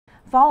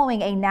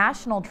Following a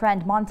national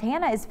trend,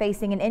 Montana is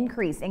facing an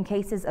increase in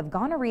cases of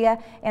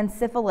gonorrhea and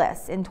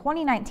syphilis. In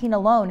 2019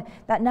 alone,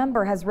 that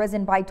number has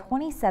risen by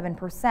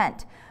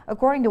 27%.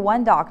 According to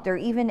one doctor,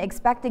 even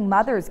expecting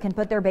mothers can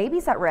put their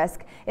babies at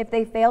risk if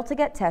they fail to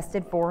get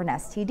tested for an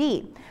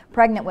STD.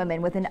 Pregnant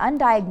women with an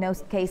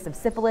undiagnosed case of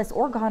syphilis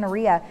or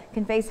gonorrhea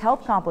can face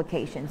health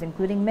complications,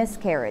 including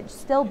miscarriage,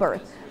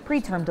 stillbirth,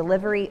 preterm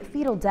delivery,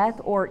 fetal death,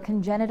 or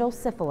congenital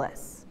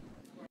syphilis.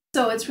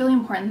 So it's really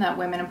important that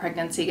women in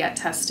pregnancy get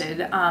tested,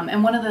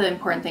 and one of the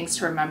important things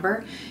to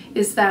remember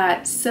is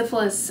that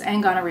syphilis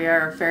and gonorrhea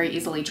are very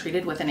easily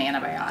treated with an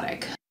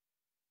antibiotic.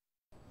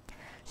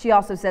 She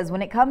also says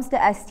when it comes to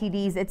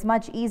STDs, it's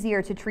much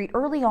easier to treat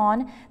early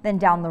on than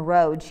down the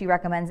road. She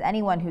recommends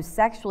anyone who's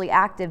sexually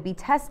active be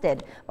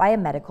tested by a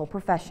medical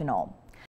professional.